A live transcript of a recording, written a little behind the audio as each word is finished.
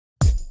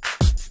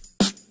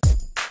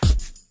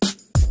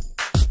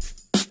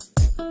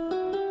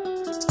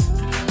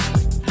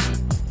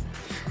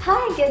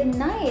Hi, good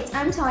night.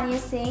 I'm Tonya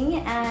Singh,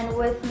 and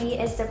with me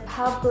is the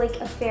Public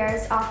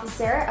Affairs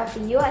Officer of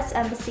the U.S.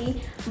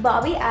 Embassy,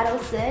 Bobby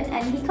Adelson,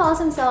 and he calls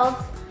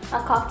himself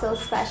a cocktail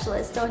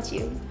specialist, don't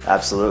you?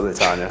 Absolutely,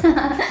 Tonya.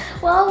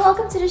 Well,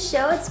 welcome to the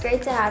show. It's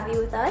great to have you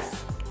with us.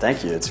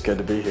 Thank you. It's good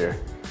to be here.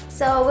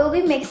 So we'll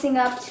be mixing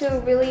up two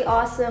really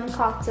awesome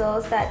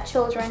cocktails that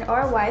children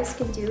or wives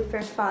can do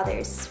for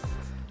fathers.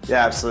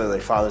 Yeah, absolutely.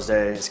 Father's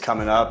Day is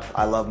coming up.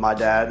 I love my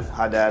dad.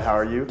 Hi, Dad. How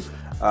are you?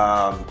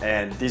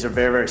 And these are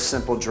very, very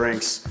simple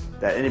drinks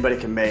that anybody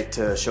can make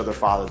to show their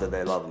father that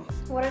they love him.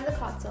 What are the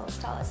cocktails?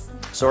 Tell us.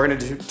 So we're going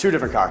to do two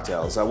different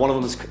cocktails. One of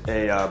them is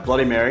a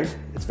Bloody Mary.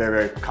 It's a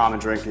very, very common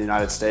drink in the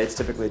United States.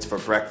 Typically it's for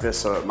breakfast,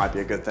 so it might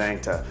be a good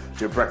thing to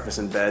do a breakfast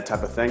in bed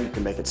type of thing. You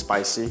can make it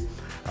spicy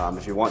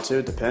if you want to,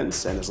 it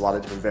depends, and there's a lot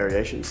of different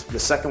variations. The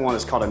second one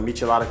is called a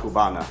michelada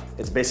cubana.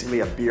 It's basically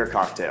a beer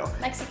cocktail.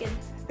 Mexican.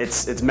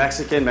 It's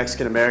Mexican,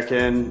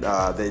 Mexican-American.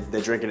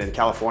 They drink it in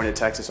California,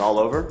 Texas, all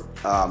over.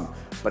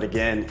 But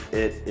again,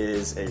 it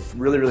is a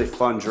really, really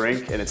fun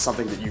drink, and it's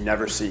something that you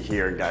never see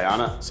here in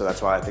Guyana. So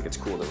that's why I think it's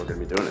cool that we're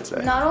going to be doing it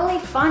today. Not only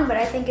fun, but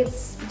I think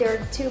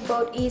they're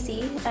both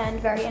easy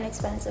and very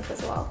inexpensive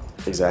as well.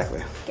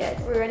 Exactly. Good.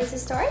 We're ready to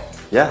start?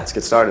 Yeah, let's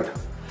get started.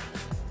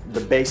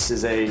 The base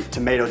is a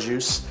tomato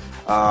juice.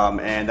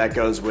 And that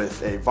goes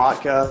with a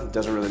vodka,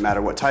 doesn't really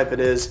matter what type it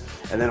is.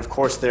 And then of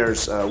course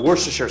there's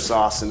Worcestershire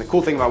sauce, and the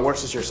cool thing about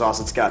Worcestershire sauce,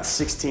 it's got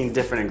 16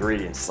 different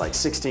ingredients. It's like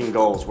 16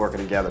 goals working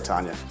together,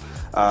 Tonya.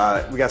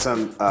 We got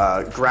some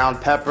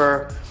ground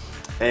pepper,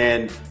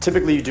 and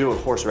typically you do it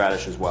with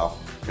horseradish as well.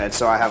 And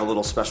so I have a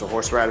little special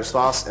horseradish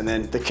sauce, and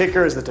then the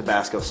kicker is the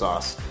Tabasco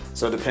sauce.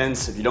 So it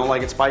depends, if you don't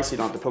like it spicy, you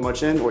don't have to put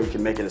much in, or you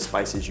can make it as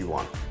spicy as you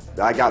want.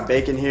 I got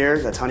bacon here,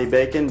 that's honey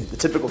bacon. The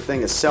typical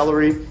thing is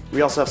celery.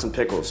 We also have some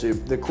pickles. So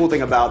the cool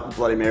thing about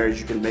Bloody Mary is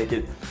you can make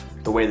it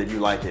the way that you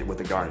like it with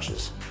the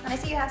garnishes. And I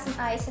see you have some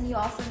ice, and you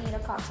also need a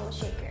cocktail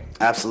shaker.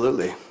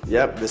 Absolutely.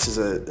 Yep, this is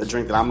a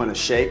drink that I'm going to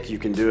shake. You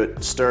can do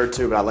it stirred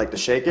too, but I like to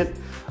shake it.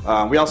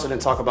 We also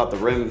didn't talk about the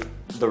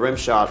rim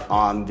shot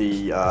on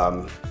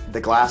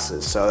the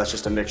glasses. So that's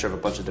just a mixture of a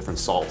bunch of different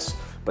salts.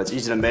 But it's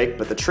easy to make,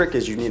 but the trick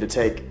is you need to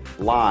take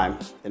lime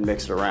and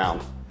mix it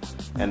around,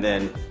 and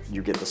then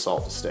you get the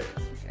salt to stick.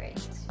 Great.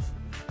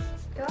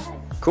 Go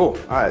ahead. Cool.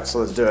 All right, so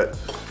let's do it.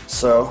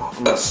 So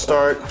I'm going to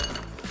start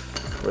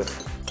with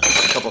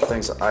a couple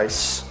things of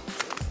ice.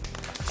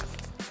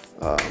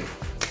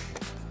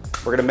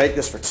 We're going to make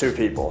this for two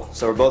people,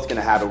 so we're both going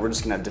to have it. We're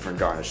just going to have different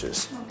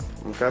garnishes.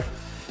 Okay?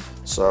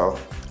 So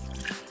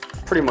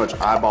pretty much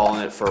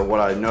eyeballing it for what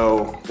I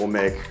know will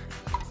make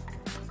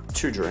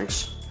two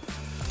drinks.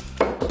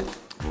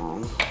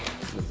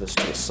 Move this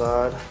to the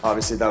side.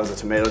 Obviously that was the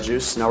tomato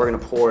juice. Now we're going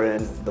to pour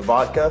in the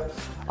vodka.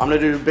 I'm going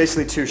to do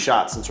basically 2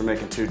 shots since we're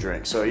making 2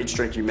 drinks. So each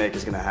drink you make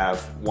is going to have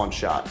 1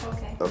 shot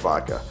of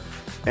vodka.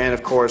 And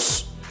of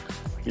course,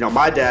 you know,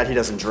 my dad, he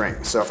doesn't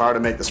drink. So if I were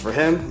to make this for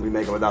him, we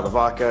make it without the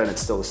vodka and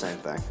it's still the same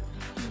thing.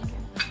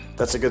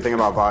 That's a good thing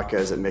about vodka,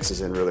 is it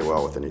mixes in really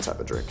well with any type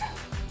of drink.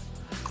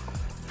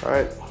 All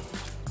right.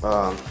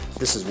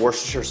 This is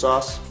Worcestershire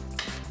sauce.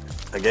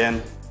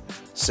 Again,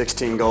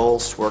 16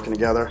 goals working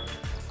together.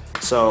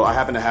 So I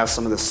happen to have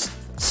some of this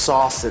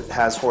sauce that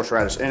has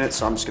horseradish in it,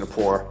 so I'm just going to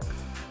pour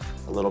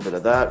a little bit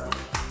of that.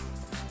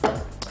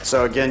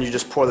 So again, you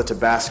just pour the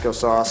Tabasco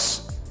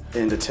sauce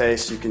into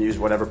taste. You can use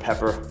whatever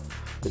pepper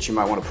that you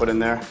might want to put in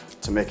there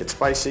to make it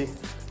spicy.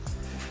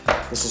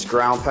 This is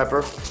ground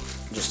pepper,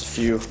 just a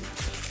few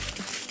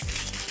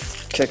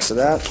kicks of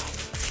that.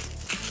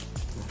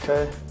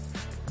 Okay.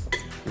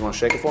 You want to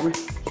shake it for me?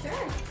 Sure.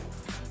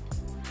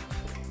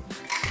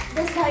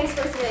 This is how you're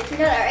supposed to do it. You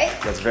know that,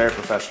 right? That's very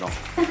professional.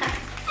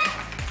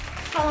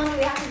 How long do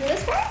we have to do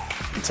this for?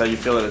 Until you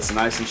feel that it's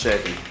nice and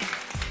shaky.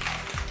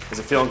 Is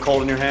it feeling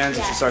cold in your hands?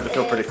 Yes, It should start to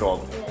feel pretty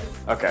cold. It is.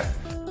 Okay.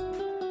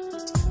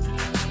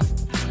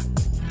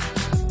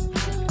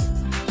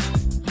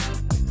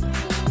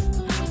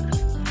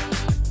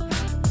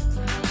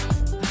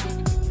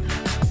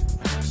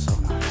 So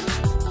nice.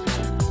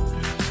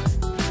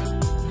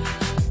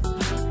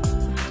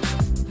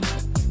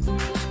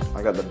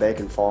 I got the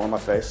bacon falling on my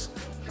face.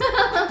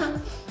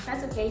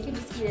 That's okay, you can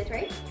just eat it,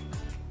 right?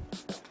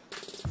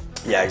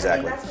 Yeah,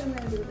 exactly. I think that's what I'm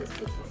going to do with this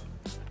people.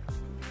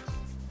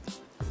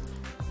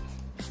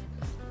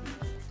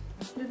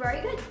 We're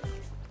very good.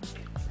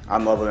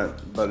 I'm loving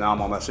it, but now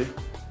I'm all messy.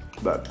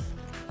 But,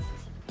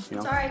 you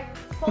know. It's alright.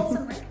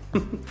 Wholesome, right?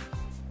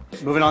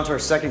 Moving on to our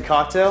second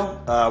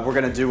cocktail, we're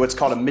going to do what's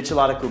called a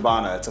michelada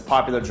cubana. It's a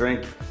popular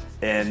drink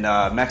in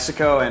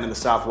Mexico and in the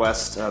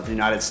southwest of the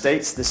United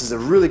States. This is a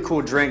really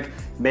cool drink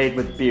made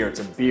with beer. It's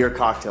a beer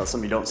cocktail,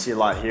 something you don't see a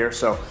lot here.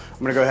 So I'm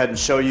going to go ahead and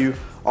show you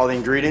all the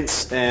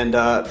ingredients and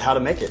how to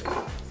make it.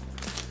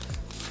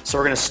 So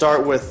we're going to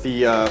start with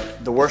the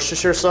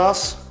Worcestershire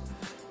sauce.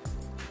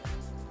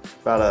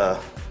 About a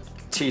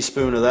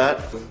teaspoon of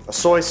that. A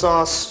soy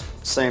sauce,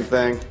 same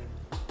thing.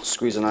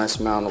 Squeeze a nice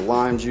amount of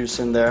lime juice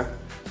in there.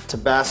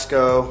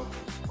 Tabasco,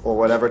 or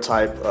whatever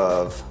type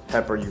of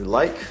pepper you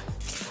like.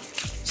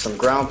 Some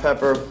ground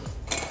pepper.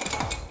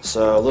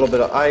 So a little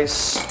bit of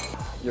ice.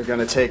 you're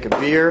gonna take a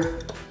beer.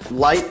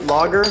 Light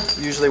lager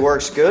usually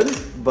works good,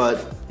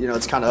 but you know,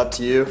 it's kind of up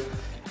to you.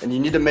 And you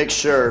need to make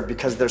sure,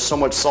 because there's so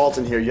much salt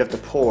in here, you have to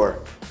pour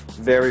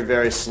very,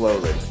 very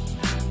slowly.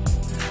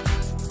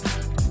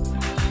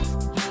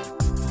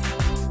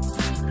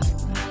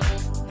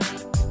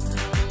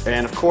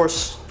 And of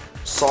course,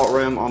 salt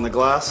rim on the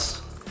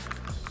glass,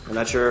 and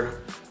that's your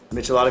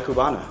michelada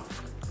cubana.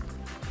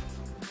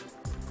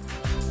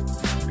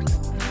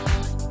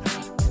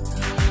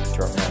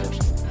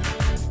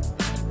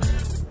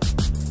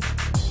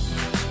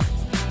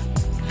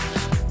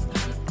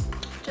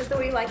 Just the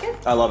way you like it?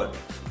 I love it.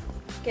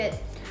 Good.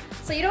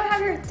 So you don't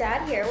have your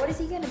dad here. What is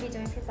he going to be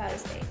doing for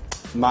Father's Day?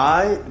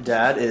 My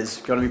dad is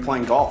going to be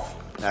playing golf.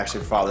 Actually,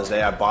 for Father's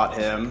Day, I bought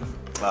him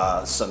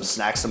some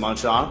snacks to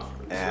munch on,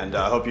 and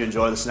I hope you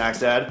enjoy the snacks,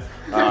 Dad.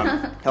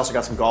 He also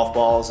got some golf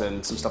balls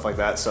and some stuff like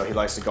that, so he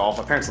likes to golf.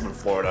 My parents live in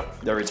Florida.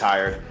 They're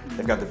retired.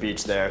 They've got the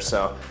beach there,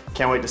 so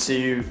can't wait to see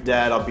you,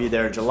 Dad. I'll be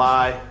there in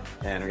July,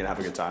 and we're going to have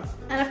a good time.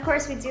 And of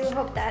course, we do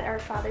hope that our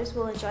fathers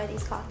will enjoy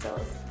these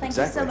cocktails. Thank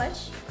you so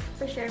much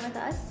for sharing with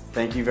us.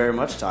 Thank you very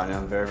much, Tonya.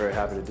 I'm very, very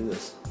happy to do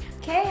this.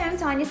 Okay, I'm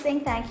Tonya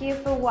Singh. Thank you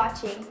for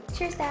watching.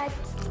 Cheers, Dad.